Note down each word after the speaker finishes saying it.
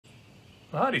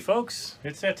Well, howdy folks,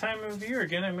 it's that time of the year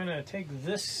again. I'm going to take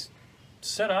this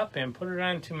setup and put it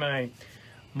onto my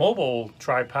mobile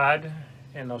tripod,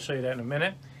 and I'll show you that in a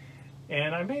minute.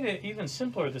 And I made it even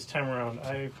simpler this time around.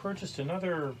 I purchased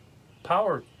another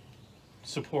power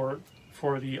support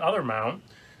for the other mount,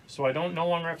 so I don't no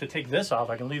longer have to take this off.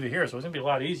 I can leave it here, so it's going to be a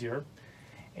lot easier.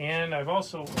 And I've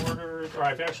also ordered, or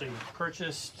I've actually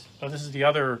purchased, oh, this is the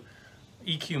other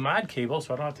EQ mod cable,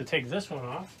 so I don't have to take this one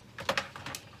off.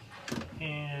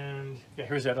 And yeah,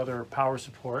 here's that other power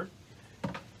support.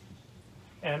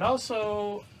 And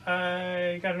also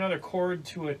I got another cord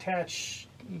to attach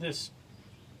this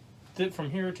from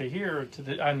here to here to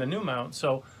the on the new mount.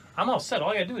 So I'm all set.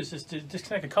 All I gotta do is just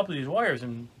disconnect a couple of these wires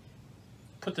and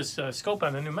put this scope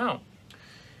on the new mount.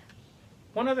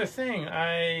 One other thing,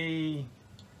 I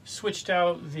switched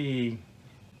out the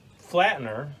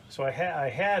flattener. So I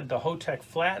had the Hotech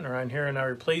flattener on here, and I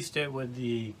replaced it with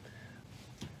the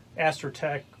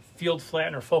Astrotech field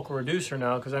flattener focal reducer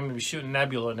now, because I'm going to be shooting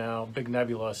nebula now, big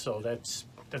nebula, so that's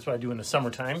what I do in the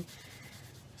summertime.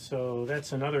 So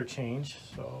that's another change.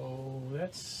 So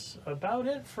that's about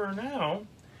it for now,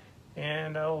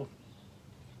 and I'll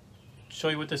show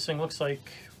you what this thing looks like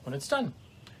when it's done.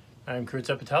 I'm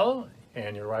Patello,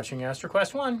 and you're watching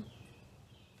AstroQuest 1.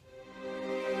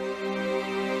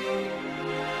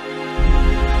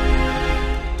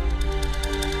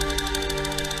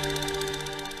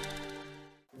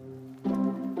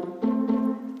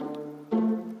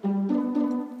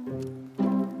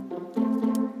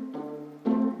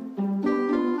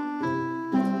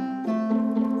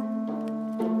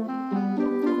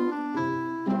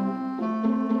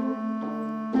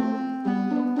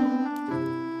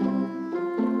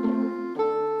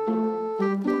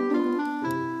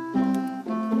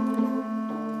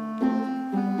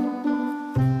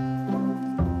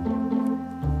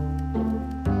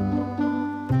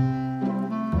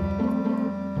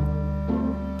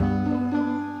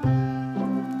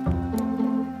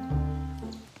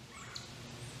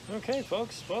 Okay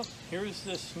folks, well, here's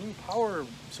this new power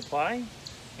supply,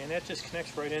 and that just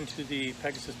connects right into the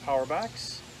Pegasus power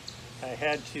box. I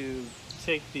had to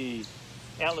take the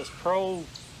Atlas Pro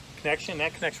connection,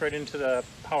 that connects right into the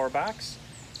power box,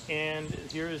 and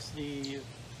here's the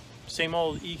same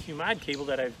old EQ mod cable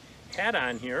that I've had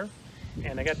on here,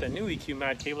 and I got the new EQ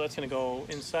mod cable that's going to go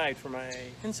inside for my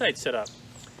inside setup.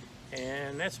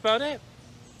 And that's about it.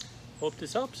 Hope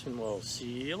this helps, and we'll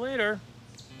see you later.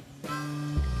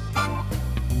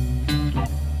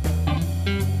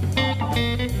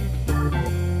 Thank you.